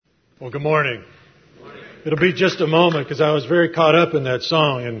Well, good morning. It'll be just a moment because I was very caught up in that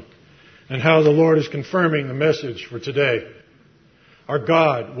song and how the Lord is confirming the message for today. Our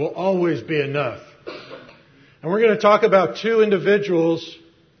God will always be enough. And we're going to talk about two individuals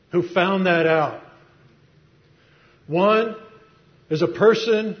who found that out. One is a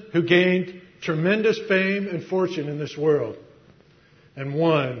person who gained tremendous fame and fortune in this world. And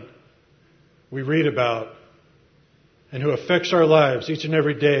one we read about and who affects our lives each and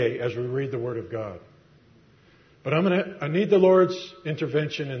every day as we read the Word of God. But I need the Lord's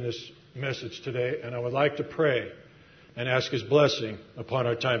intervention in this message today, and I would like to pray and ask His blessing upon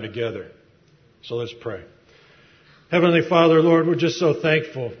our time together. So let's pray. Heavenly Father, Lord, we're just so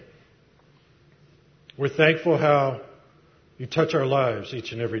thankful. We're thankful how You touch our lives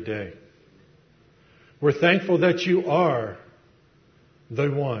each and every day. We're thankful that You are the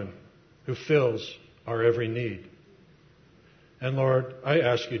one who fills our every need. And Lord, I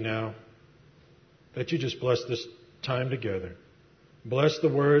ask You now that You just bless this time together. Bless the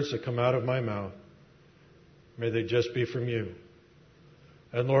words that come out of my mouth. May they just be from You.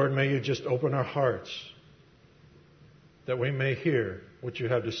 And Lord, may You just open our hearts that we may hear what You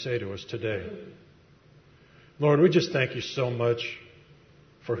have to say to us today. Lord, we just thank You so much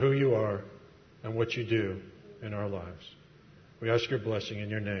for who You are and what You do in our lives. We ask Your blessing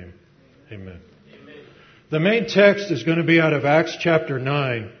in Your name. Amen. The main text is going to be out of Acts chapter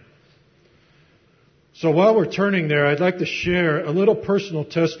 9. So while we're turning there, I'd like to share a little personal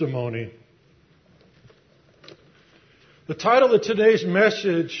testimony. The title of today's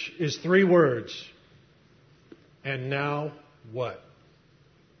message is 3 words. And now what?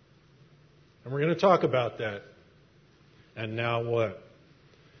 And we're going to talk about that. And now what?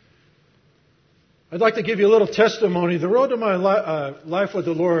 I'd like to give you a little testimony. The road to my life with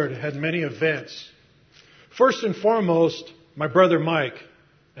the Lord had many events. First and foremost, my brother Mike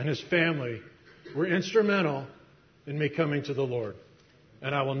and his family were instrumental in me coming to the Lord.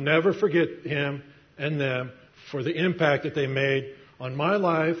 And I will never forget him and them for the impact that they made on my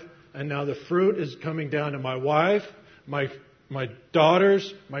life. And now the fruit is coming down to my wife, my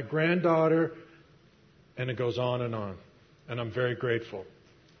daughters, my granddaughter, and it goes on. And I'm very grateful.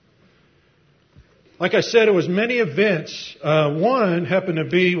 Like I said, it was many events. One happened to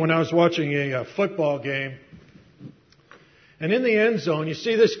be when I was watching a football game. And in the end zone, you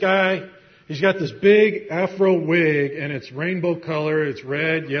see this guy. He's got this big afro wig, and it's rainbow color. It's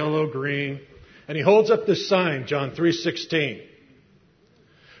red, yellow, green. And he holds up this sign, John 3:16.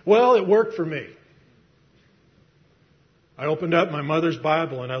 Well, it worked for me. I opened up my mother's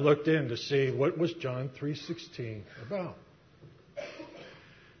Bible, and I looked in to see what was John 3:16 about.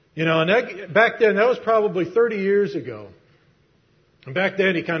 You know, and back then, that was probably 30 years ago. And back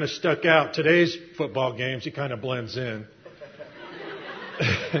then, he kind of stuck out. Today's football games, he kind of blends in.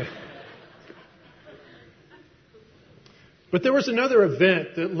 But there was another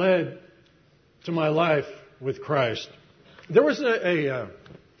event that led to my life with Christ. There was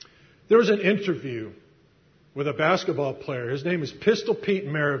an interview with a basketball player. His name is Pistol Pete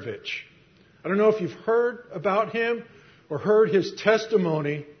Maravich. I don't know if you've heard about him or heard his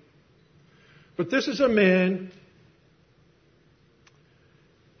testimony. But this is a man,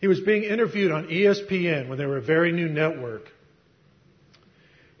 he was being interviewed on ESPN when they were a very new network.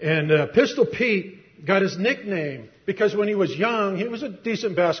 And Pistol Pete got his nickname because when he was young, he was a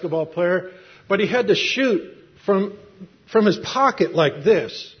decent basketball player, but he had to shoot from his pocket like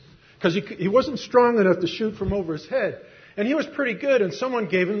this because he wasn't strong enough to shoot from over his head. And he was pretty good, and someone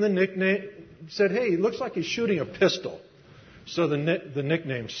gave him the nickname, said, hey, he looks like he's shooting a pistol. So the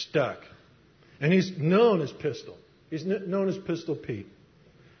nickname stuck. And he's known as Pistol. He's known as Pistol Pete.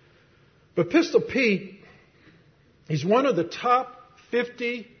 But Pistol Pete, he's one of the top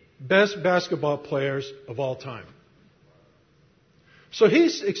 50 best basketball players of all time. So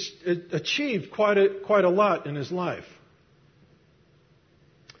he's achieved quite a lot in his life.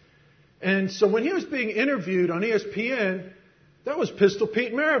 And so when he was being interviewed on ESPN, that was Pistol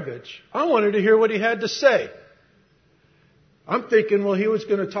Pete Maravich. I wanted to hear what he had to say. I'm thinking, well, he was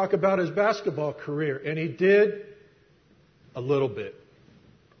going to talk about his basketball career, and he did a little bit.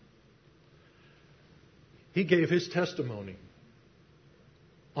 He gave his testimony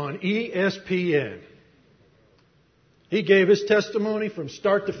on ESPN. He gave his testimony from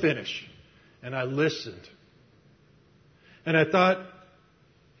start to finish, and I listened. And I thought,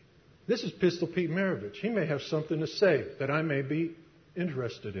 this is Pistol Pete Maravich. He may have something to say that I may be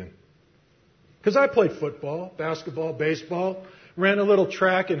interested in. Because I played football, basketball, baseball, ran a little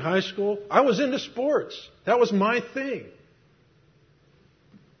track in high school. I was into sports. That was my thing.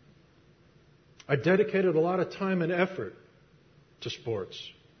 I dedicated a lot of time and effort to sports.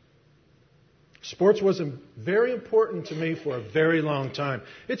 Sports was very important to me for a very long time.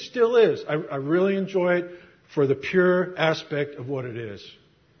 It still is. I really enjoy it for the pure aspect of what it is.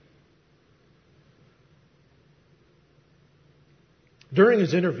 During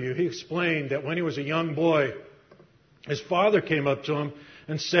his interview, he explained that when he was a young boy, his father came up to him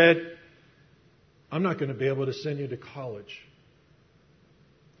and said, "I'm not going to be able to send you to college.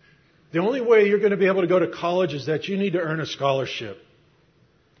 The only way you're going to be able to go to college is that you need to earn a scholarship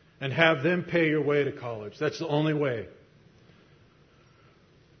and have them pay your way to college. That's the only way."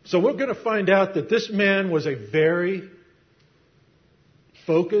 So we're going to find out that this man was a very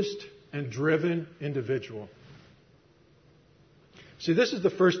focused and driven individual. See, this is the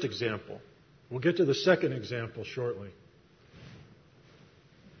first example. We'll get to the second example shortly.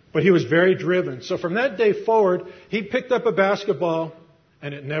 But he was very driven. So from that day forward, he picked up a basketball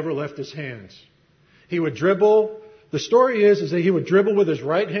and it never left his hands. He would dribble. The story is that he would dribble with his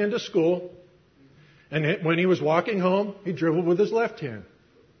right hand to school. And when he was walking home, he dribbled with his left hand.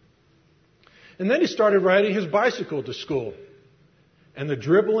 And then he started riding his bicycle to school. And the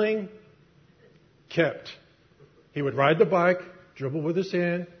dribbling kept. He would ride the bike, dribble with his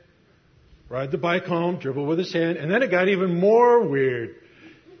hand, ride the bike home, dribble with his hand. And then it got even more weird.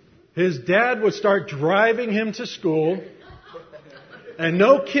 His dad would start driving him to school. And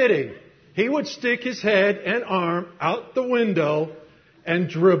no kidding, he would stick his head and arm out the window and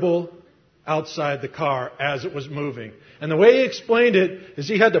dribble outside the car as it was moving. And the way he explained it is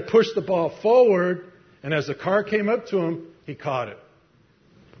he had to push the ball forward, and as the car came up to him, he caught it.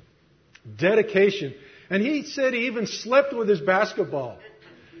 Dedication. And he said he even slept with his basketball.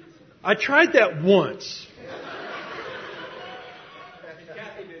 I tried that once.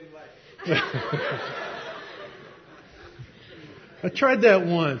 I tried that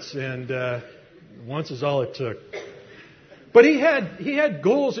once, and once is all it took. But he had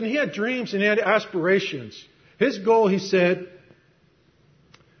goals, and he had dreams, and he had aspirations. His goal, he said,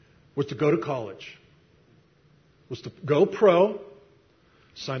 was to go to college, was to go pro,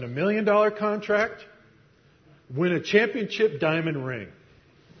 sign $1 million contract, win a championship diamond ring.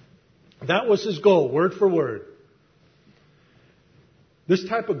 That was his goal, word for word. This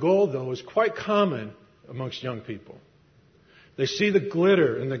type of goal, though, is quite common amongst young people. They see the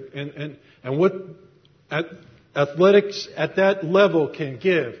glitter and what athletics at that level can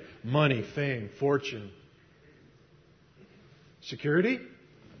give. Money, fame, fortune. Security?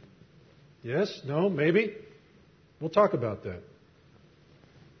 Yes? No? Maybe? We'll talk about that.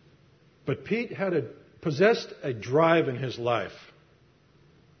 But Pete possessed a drive in his life.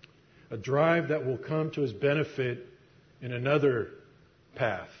 A drive that will come to his benefit in another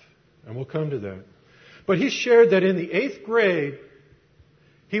path. And we'll come to that. But he shared that in the 8th grade,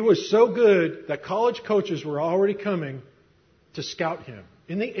 he was so good that college coaches were already coming to scout him.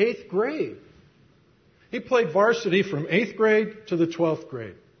 In the 8th grade. He played varsity from 8th grade to the 12th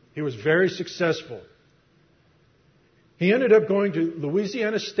grade. He was very successful. He ended up going to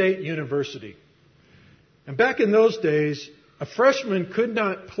Louisiana State University. And back in those days, a freshman could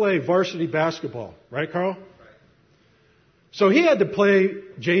not play varsity basketball. Right, Carl? Right. So he had to play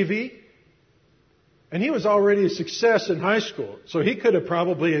JV. And he was already a success in high school. So he could have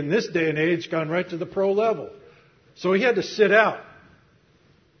probably, in this day and age, gone right to the pro level. So he had to sit out.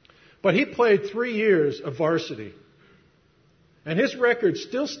 But he played 3 years of varsity. And his records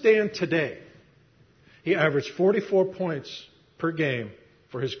still stand today. He averaged 44 points per game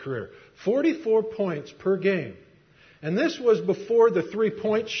for his career. 44 points per game. And this was before the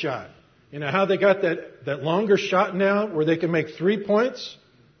 3-point shot. You know how they got that longer shot now where they can make 3 points?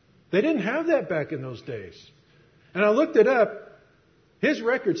 They didn't have that back in those days. And I looked it up. His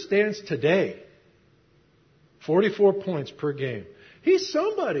record stands today. 44 points per game. He's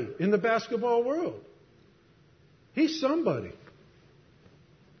somebody in the basketball world. He's somebody.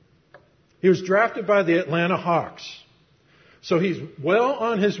 He was drafted by the Atlanta Hawks. So he's well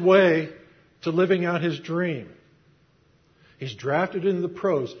on his way to living out his dream. He's drafted into the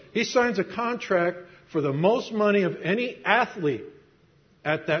pros. He signs a contract for the most money of any athlete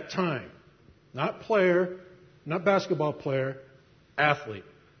at that time. Not player, not basketball player, athlete.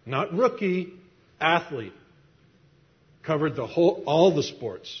 Not rookie, athlete. Covered all the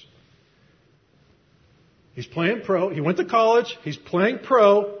sports. He's playing pro. He went to college. He's playing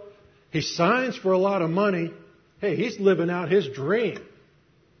pro. He signs for a lot of money. Hey, he's living out his dream.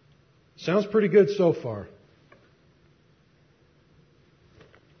 Sounds pretty good so far.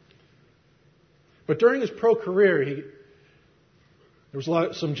 But during his pro career, there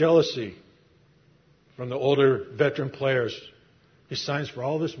was some jealousy from the older veteran players. He signs for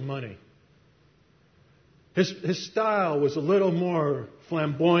all this money. His style was a little more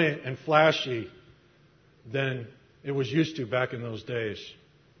flamboyant and flashy than it was used to back in those days.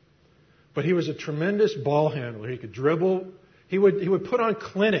 But he was a tremendous ball handler. He could dribble. He would put on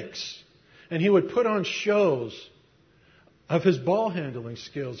clinics, and he would put on shows of his ball handling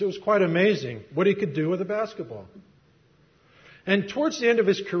skills. It was quite amazing what he could do with a basketball. And towards the end of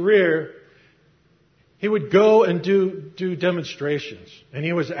his career, he would go and do demonstrations. And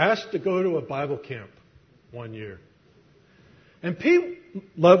he was asked to go to a Bible camp one year. And Pete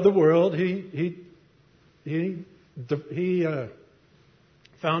loved the world. He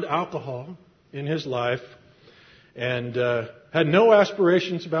found alcohol in his life and had no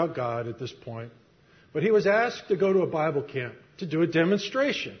aspirations about God at this point. But he was asked to go to a Bible camp to do a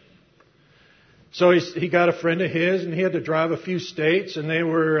demonstration. So he got a friend of his, and he had to drive a few states, and they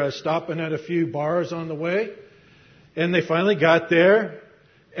were stopping at a few bars on the way. And they finally got there,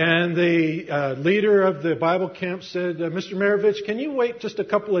 and the leader of the Bible camp said, Mr. Marovich, can you wait just a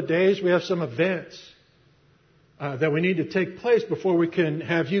couple of days? We have some events that we need to take place before we can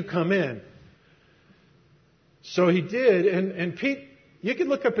have you come in. So he did, and Pete, you can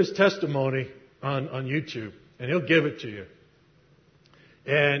look up his testimony on YouTube, and he'll give it to you.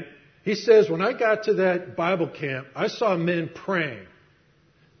 And he says, when I got to that Bible camp, I saw men praying,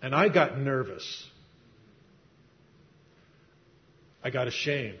 and I got nervous. I got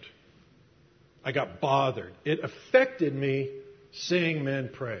ashamed. I got bothered. It affected me seeing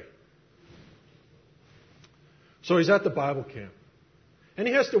men pray. So he's at the Bible camp, and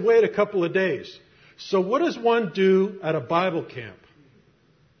he has to wait a couple of days. So what does one do at a Bible camp?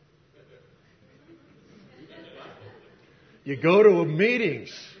 You go to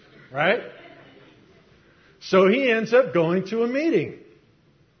meetings, right? So he ends up going to a meeting,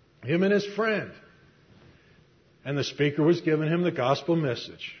 him and his friend. And the speaker was giving him the gospel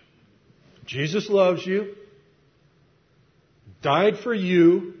message. Jesus loves you, died for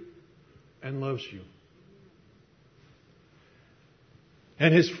you, and loves you.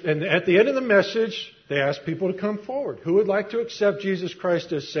 And at the end of the message, they asked people to come forward. Who would like to accept Jesus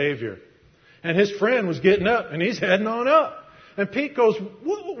Christ as Savior? And his friend was getting up, and he's heading on up. And Pete goes,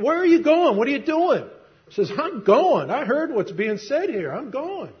 where are you going? What are you doing? He says, I'm going. I heard what's being said here. I'm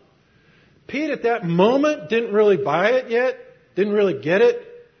going. Pete at that moment didn't really buy it yet, didn't really get it.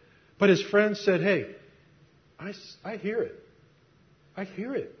 But his friend said, hey, I hear it. I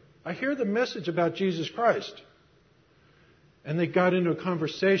hear it. I hear the message about Jesus Christ. And they got into a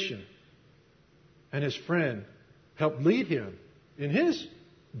conversation. And his friend helped lead him in his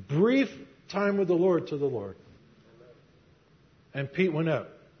brief time with the Lord to the Lord. And Pete went up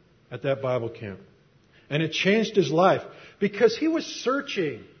at that Bible camp. And it changed his life because he was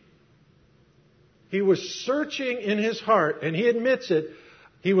searching. He was searching in his heart, and he admits it.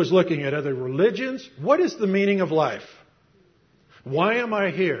 He was looking at other religions. What is the meaning of life? Why am I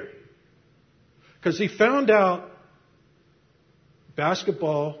here? Because he found out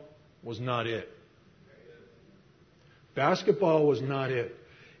basketball was not it. Basketball was not it.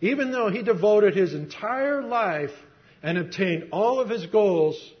 Even though he devoted his entire life and obtained all of his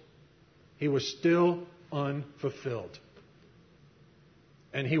goals, he was still unfulfilled.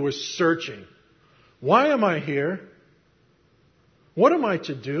 And he was searching. Why am I here? What am I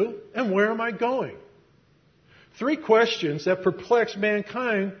to do? And where am I going? 3 questions that perplex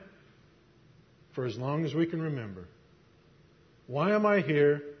mankind for as long as we can remember. Why am I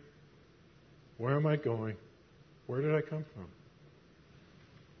here? Where am I going? Where did I come from?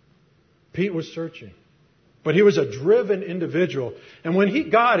 Pete was searching. But he was a driven individual. And when he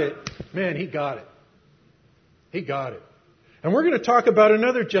got it, man, he got it. He got it. And we're going to talk about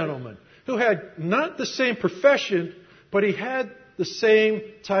another gentleman who had not the same profession, but he had the same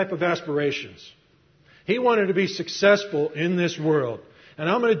type of aspirations. He wanted to be successful in this world. And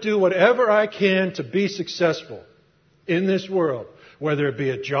I'm going to do whatever I can to be successful in this world. Whether it be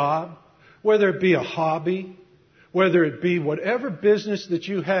a job, whether it be a hobby, whether it be whatever business that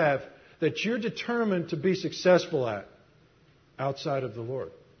you have that you're determined to be successful at outside of the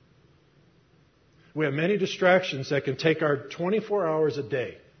Lord. We have many distractions that can take our 24 hours a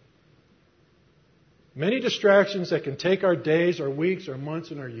day. Many distractions that can take our days, our weeks, our months,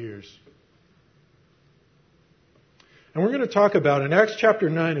 and our years. And we're going to talk about, in Acts chapter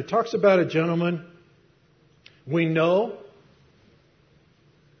 9, it talks about a gentleman we know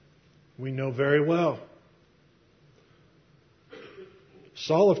very well.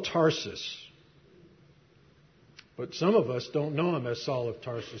 Saul of Tarsus. But some of us don't know him as Saul of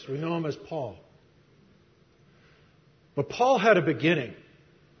Tarsus. We know him as Paul. But Paul had a beginning.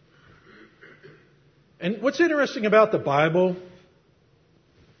 And what's interesting about the Bible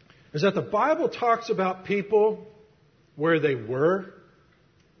is that the Bible talks about people where they were,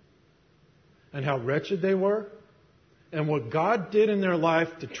 and how wretched they were, and what God did in their life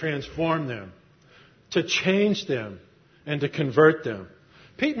to transform them, to change them, and to convert them.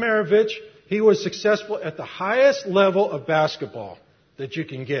 Pete Maravich, he was successful at the highest level of basketball that you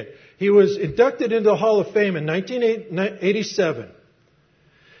can get. He was inducted into the Hall of Fame in 1987.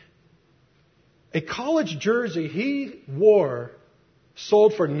 A college jersey he wore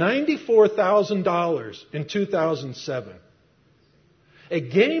sold for $94,000 in 2007. A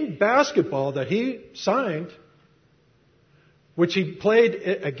game basketball that he signed, which he played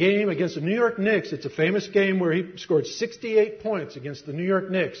a game against the New York Knicks. It's a famous game where he scored 68 points against the New York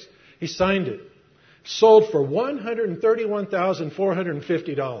Knicks. He signed it. Sold for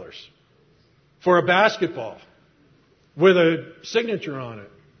 $131,450 for a basketball with a signature on it.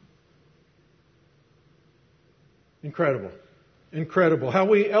 Incredible. Incredible. How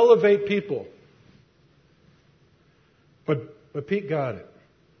we elevate people. But Pete got it.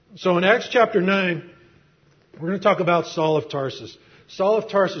 So in Acts chapter 9, we're going to talk about Saul of Tarsus. Saul of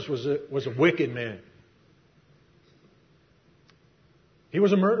Tarsus was a wicked man. He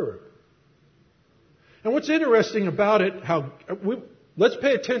was a murderer. And what's interesting about it, let's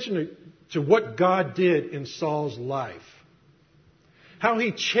pay attention to what God did in Saul's life. How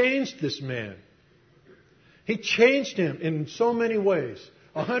he changed this man. He changed him in so many ways.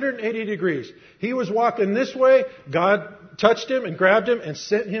 180 degrees. He was walking this way. God touched him and grabbed him and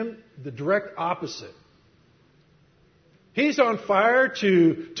sent him the direct opposite. He's on fire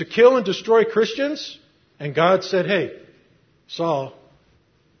to kill and destroy Christians. And God said, hey, Saul,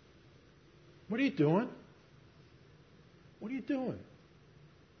 what are you doing? What are you doing?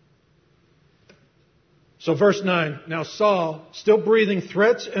 So verse 9, now Saul, still breathing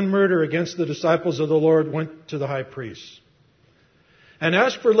threats and murder against the disciples of the Lord, went to the high priest and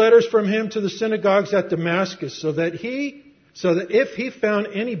asked for letters from him to the synagogues at Damascus, so that if he found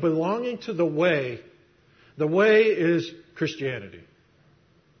any belonging to the way is Christianity.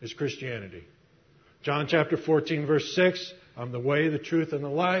 Is Christianity. John chapter 14, verse 6, I'm the way, the truth, and the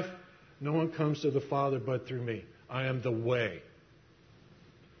life. No one comes to the Father but through me. I am the way.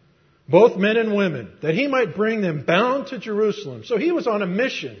 Both men and women, that he might bring them bound to Jerusalem. So he was on a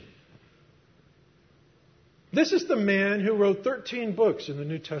mission. This is the man who wrote 13 books in the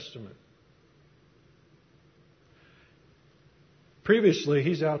New Testament. Previously,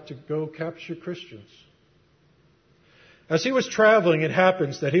 he's out to go capture Christians. As he was traveling, it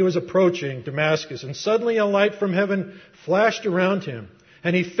happens that he was approaching Damascus, and suddenly a light from heaven flashed around him.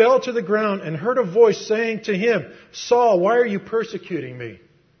 And he fell to the ground and heard a voice saying to him, Saul, why are you persecuting me?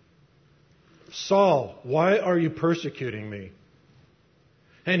 Saul, why are you persecuting me?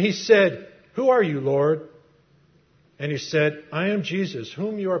 And he said, who are you, Lord? And he said, I am Jesus,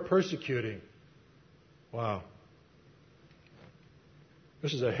 whom you are persecuting. Wow.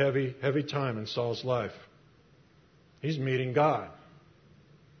 This is a heavy, heavy time in Saul's life. He's meeting God.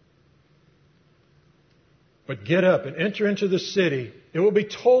 But get up and enter into the city. It will be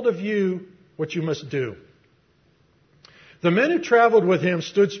told of you what you must do. The men who traveled with him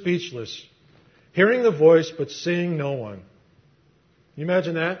stood speechless, hearing the voice but seeing no one. Can you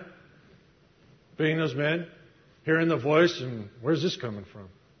imagine that? Being those men, hearing the voice, and where's this coming from?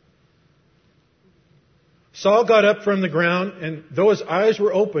 Saul got up from the ground, and though his eyes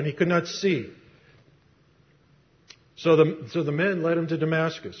were open, he could not see. So the men led him to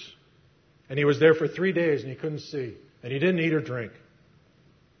Damascus. And he was there for 3 days, and he couldn't see. And he didn't eat or drink.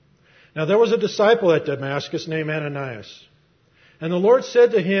 Now there was a disciple at Damascus named Ananias. And the Lord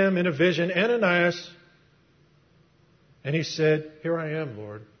said to him in a vision, Ananias. And he said, here I am,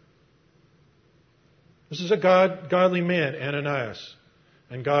 Lord. This is a godly man, Ananias.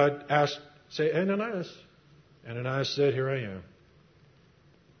 And God asked, say, Ananias. Ananias said, here I am.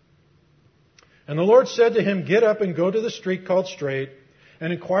 And the Lord said to him, get up and go to the street called Straight,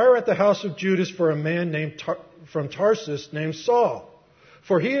 and inquire at the house of Judas for a man from Tarsus named Saul.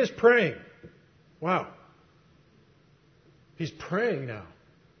 For he is praying. Wow. He's praying now.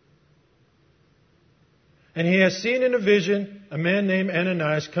 And he has seen in a vision a man named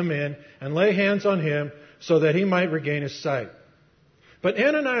Ananias come in and lay hands on him so that he might regain his sight. But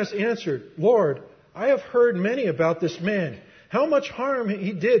Ananias answered, Lord, I have heard many about this man, how much harm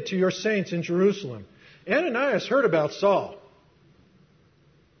he did to your saints in Jerusalem. Ananias heard about Saul.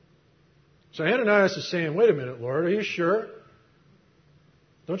 So Ananias is saying, wait a minute, Lord, are you sure?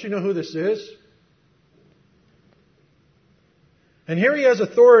 Don't you know who this is? And here he has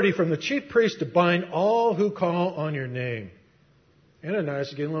authority from the chief priest to bind all who call on your name. Ananias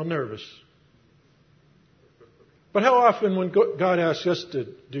is getting a little nervous. But how often when God asks us to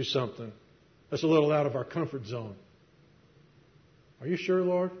do something that's a little out of our comfort zone? Are you sure,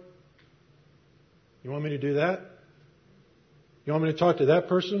 Lord? You want me to do that? You want me to talk to that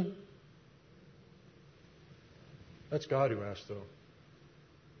person? That's God who asked, though.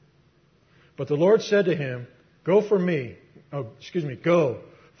 But the Lord said to him, Go, for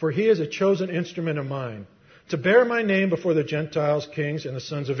he is a chosen instrument of mine, to bear my name before the Gentiles, kings, and the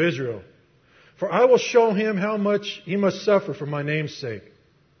sons of Israel. For I will show him how much he must suffer for my name's sake.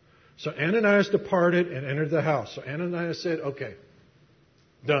 So Ananias departed and entered the house. So Ananias said, okay,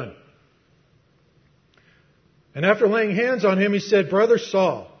 done. And after laying hands on him, he said, Brother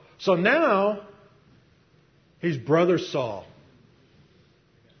Saul. So now, he's Brother Saul.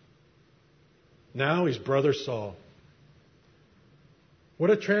 Now he's Brother Saul. What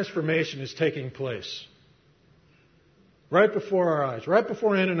a transformation is taking place. Right before our eyes, right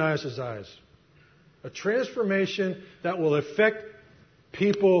before Ananias' eyes. A transformation that will affect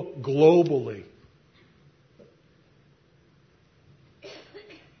people globally.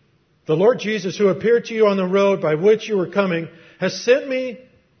 The Lord Jesus, who appeared to you on the road by which you were coming, has sent me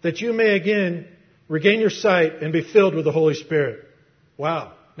that you may again regain your sight and be filled with the Holy Spirit.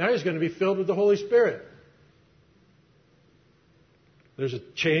 Wow. Now he's going to be filled with the Holy Spirit. There's a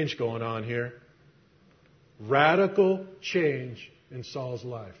change going on here. Radical change in Saul's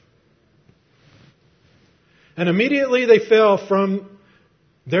life. And immediately there fell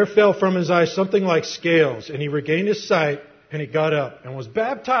from his eyes something like scales, and he regained his sight, and he got up and was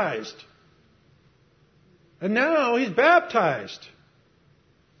baptized. And now he's baptized.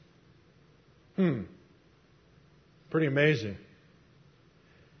 Pretty amazing.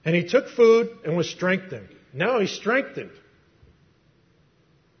 And he took food and was strengthened. Now he's strengthened.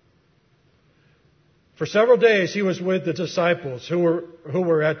 For several days he was with the disciples who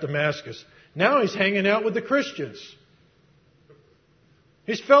were at Damascus. Now he's hanging out with the Christians.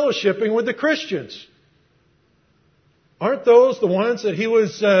 He's fellowshipping with the Christians. Aren't those the ones that he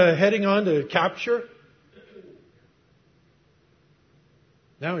was heading on to capture?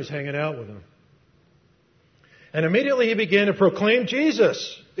 Now he's hanging out with them. And immediately he began to proclaim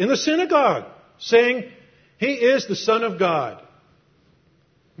Jesus in the synagogue, saying, He is the Son of God.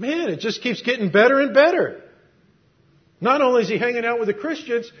 Man, it just keeps getting better and better. Not only is he hanging out with the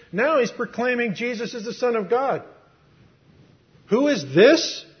Christians, now he's proclaiming Jesus is the Son of God. Who is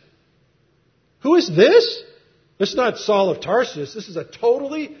this? Who is this? This is not Saul of Tarsus. This is a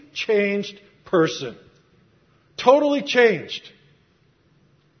totally changed person. Totally changed.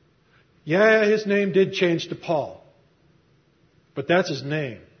 Yeah, his name did change to Paul. But that's his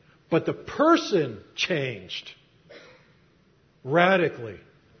name. But the person changed. Radically.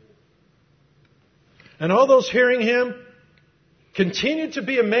 And all those hearing him continued to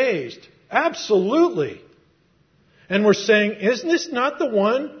be amazed. Absolutely. And were saying, Isn't this not the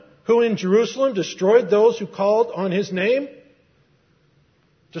one who in Jerusalem destroyed those who called on his name?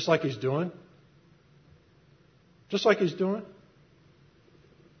 Just like he's doing. Just like he's doing.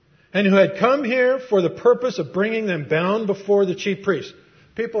 And who had come here for the purpose of bringing them bound before the chief priests.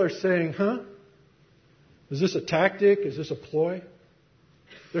 People are saying, Is this a tactic? Is this a ploy?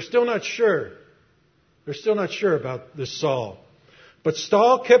 They're still not sure. They're still not sure about this Saul. But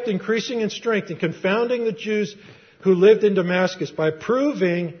Saul kept increasing in strength and confounding the Jews who lived in Damascus by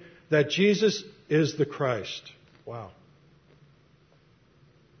proving that Jesus is the Christ. Wow.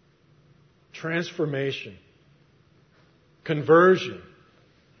 Transformation. Conversion.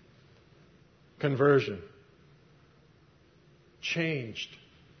 Changed.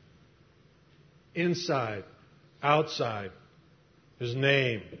 Inside. Outside. His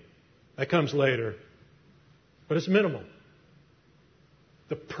name. That comes later. But it's minimal.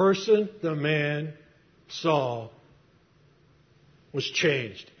 The person, the man, Saul, was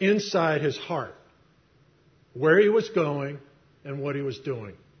changed inside his heart. Where he was going and what he was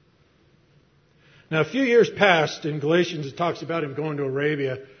doing. Now, a few years passed. In Galatians, it talks about him going to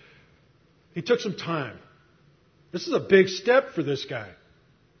Arabia. He took some time. This is a big step for this guy.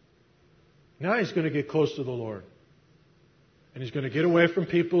 Now he's going to get close to the Lord. And he's going to get away from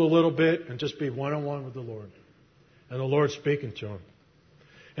people a little bit and just be one-on-one with the Lord. And the Lord's speaking to him.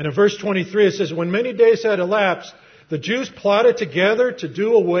 And in verse 23 it says, When many days had elapsed, the Jews plotted together to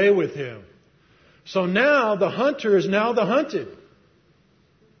do away with him. So now the hunter is now the hunted.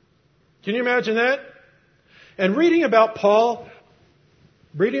 Can you imagine that? And reading about Saul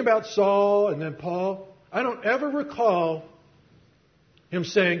and then Paul, I don't ever recall him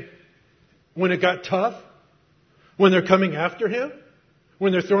saying, when it got tough, when they're coming after him,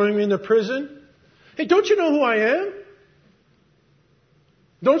 when they're throwing me in the prison, hey, don't you know who I am?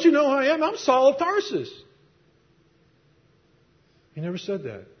 Don't you know who I am? I'm Saul of Tarsus. He never said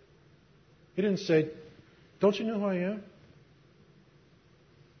that. He didn't say, don't you know who I am?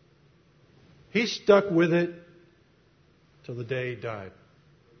 He stuck with it till the day he died.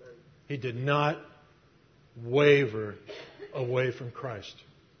 He did not waver away from Christ.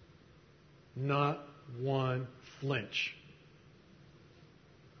 Not one flinch.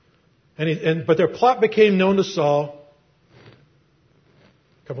 But their plot became known to Saul.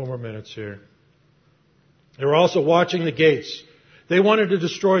 A couple more minutes here. They were also watching the gates. They wanted to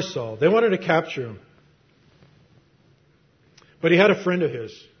destroy Saul. They wanted to capture him. But he had a friend of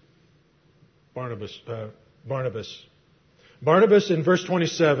his, Barnabas. Barnabas, in verse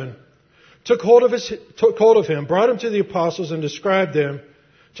 27, took hold of him, brought him to the apostles, and described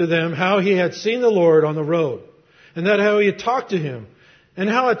to them how he had seen the Lord on the road, and that how he had talked to him, and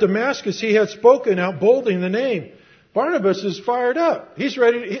how at Damascus he had spoken out boldly in the name. Barnabas is fired up. He's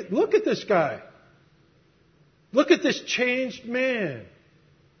ready to look at this guy. Look at this changed man.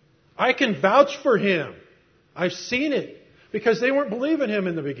 I can vouch for him. I've seen it. Because they weren't believing him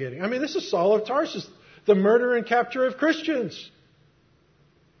in the beginning. I mean, this is Saul of Tarsus, the murderer and capture of Christians.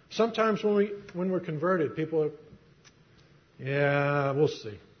 Sometimes when we're converted, people are, yeah, we'll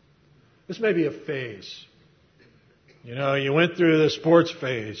see. This may be a phase. You know, you went through the sports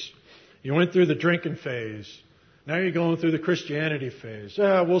phase. You went through the drinking phase. Now you're going through the Christianity phase.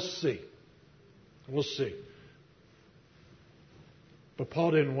 Yeah, we'll see. We'll see. But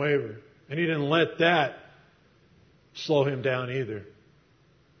Paul didn't waver. And he didn't let that slow him down either.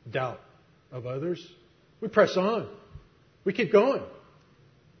 Doubt of others. We press on. We keep going.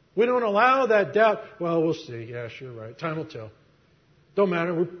 We don't allow that doubt. Well, we'll see. Yeah, sure, right. Time will tell. Don't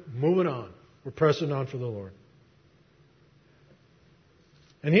matter. We're moving on. We're pressing on for the Lord.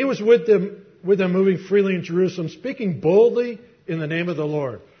 And he was with them moving freely in Jerusalem, speaking boldly in the name of the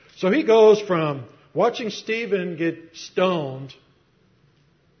Lord. So he goes from watching Stephen get stoned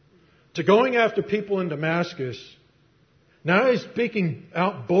to going after people in Damascus. Now he's speaking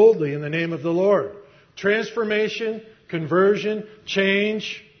out boldly in the name of the Lord. Transformation, conversion,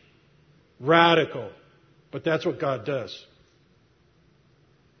 change, radical. But that's what God does.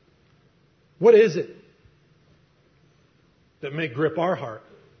 What is it that may grip our heart?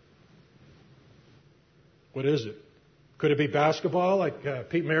 What is it? Could it be basketball like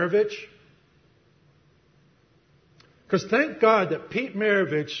Pete Maravich? Because thank God that Pete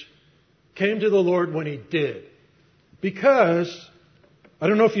Maravich came to the Lord when he did. Because, I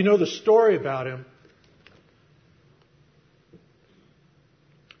don't know if you know the story about him.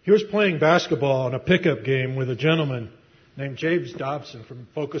 He was playing basketball in a pickup game with a gentleman named James Dobson from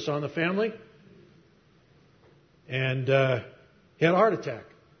Focus on the Family. And he had a heart attack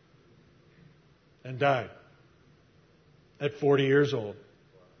and died at 40 years old.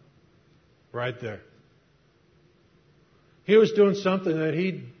 Right there. He was doing something that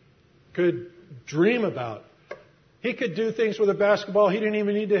he could dream about. He could do things with a basketball. He didn't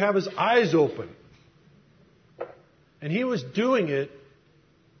even need to have his eyes open. And he was doing it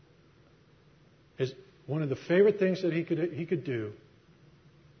as one of the favorite things that he could do.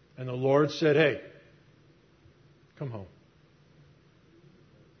 And the Lord said, hey, come home.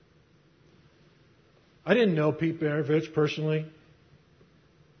 I didn't know Pete Maravich personally,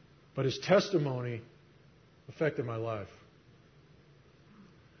 but his testimony affected my life.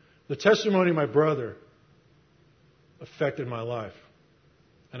 The testimony of my brother affected my life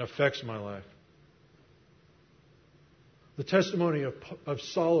and affects my life. The testimony of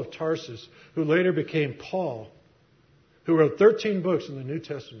Saul of Tarsus, who later became Paul, who wrote 13 books in the New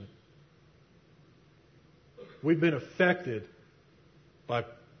Testament. We've been affected by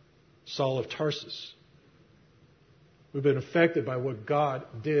Saul of Tarsus. We've been affected by what God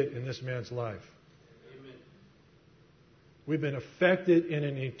did in this man's life. Amen. We've been affected in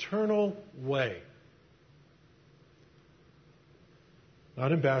an eternal way.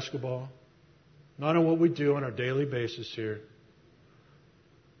 Not in basketball, not in what we do on our daily basis here.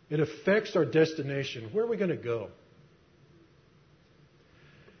 It affects our destination. Where are we going to go?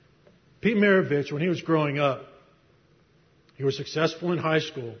 Pete Maravich, when he was growing up, he was successful in high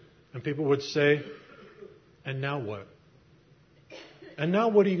school, and people would say, and now what? And now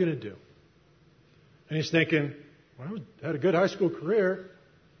what are you going to do? And he's thinking, well, I had a good high school career,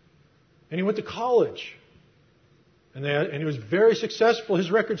 and he went to college. And he was very successful. His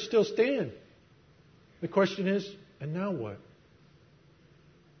records still stand. The question is, and now what?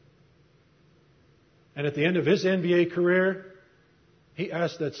 And at the end of his NBA career, he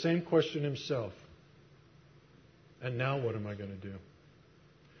asked that same question himself. And now what am I going to do?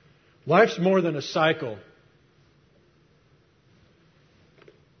 Life's more than a cycle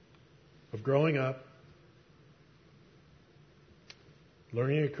of growing up,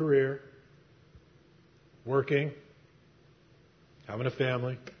 learning a career, working, having a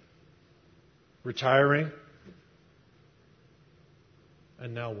family, retiring.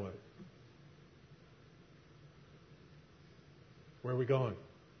 And now what? Where are we going?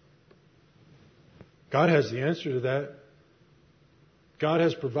 God has the answer to that. God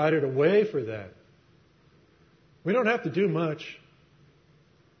has provided a way for that. We don't have to do much.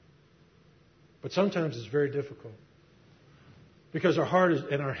 But sometimes it's very difficult. Because our heart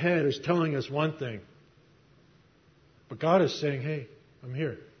and our head is telling us one thing. But God is saying, hey, I'm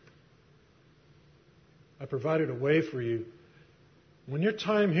here. I provided a way for you. When your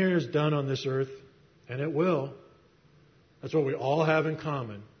time here is done on this earth, and it will, that's what we all have in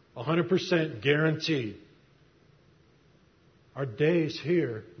common, 100% guaranteed. Our days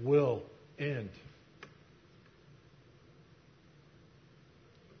here will end.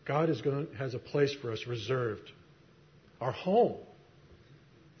 God has a place for us reserved. Our home.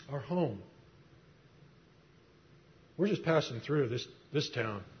 Our home. We're just passing through this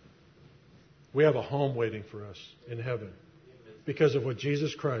town. We have a home waiting for us in heaven because of what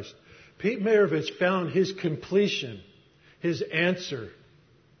Jesus Christ. Pete Maravich found his completion, his answer.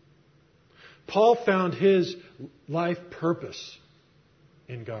 Paul found his life purpose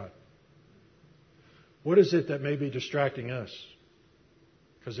in God. What is it that may be distracting us?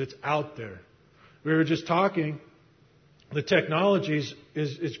 Because it's out there. We were just talking. The technology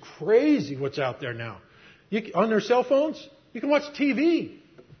is crazy what's out there now. On their cell phones, you can watch TV.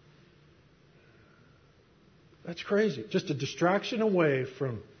 That's crazy. Just a distraction away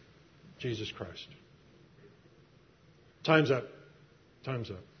from Jesus Christ. Time's up. Time's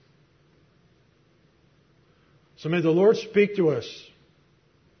up. So may the Lord speak to us.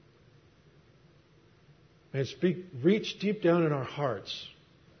 May it reach deep down in our hearts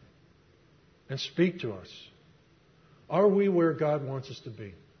and speak to us. Are we where God wants us to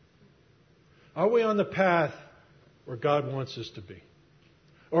be? Are we on the path where God wants us to be?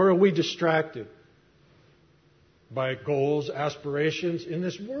 Or are we distracted by goals, aspirations in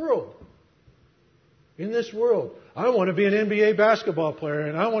this world? In this world. I want to be an NBA basketball player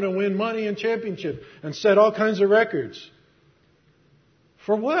and I want to win money and championship and set all kinds of records.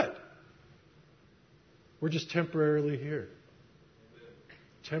 For what? We're just temporarily here.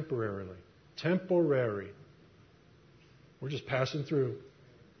 Temporarily. Temporary. We're just passing through.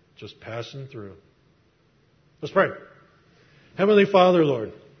 Just passing through. Let's pray. Heavenly Father,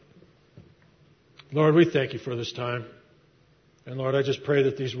 Lord. Lord, we thank you for this time. And Lord, I just pray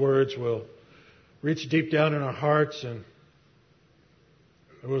that these words will reach deep down in our hearts and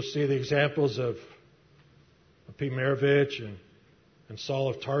we'll see the examples of Pete Maravich and Saul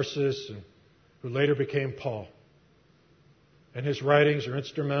of Tarsus, and who later became Paul. And his writings are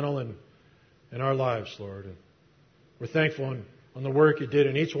instrumental in our lives, Lord. And we're thankful on the work you did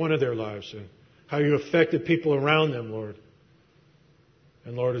in each one of their lives and how you affected people around them, Lord.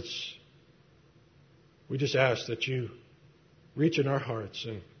 And Lord, we just ask that you reach in our hearts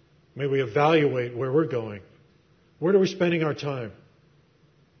and may we evaluate where we're going. Where are we spending our time?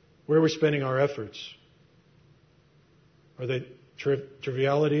 Where are we spending our efforts? Are they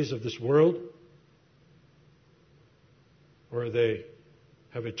trivialities of this world? Or they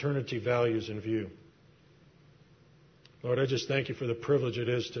have eternity values in view? Lord, I just thank you for the privilege it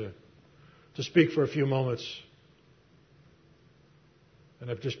is to speak for a few moments. And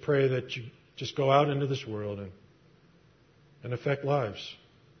I just pray that you just go out into this world and affect lives.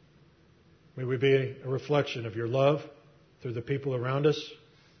 May we be a reflection of your love through the people around us.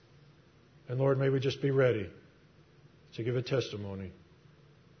 And Lord, may we just be ready to give a testimony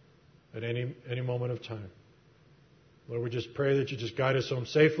at any moment of time. Lord, we just pray that you just guide us home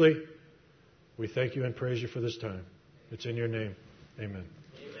safely. We thank you and praise you for this time. It's in your name. Amen.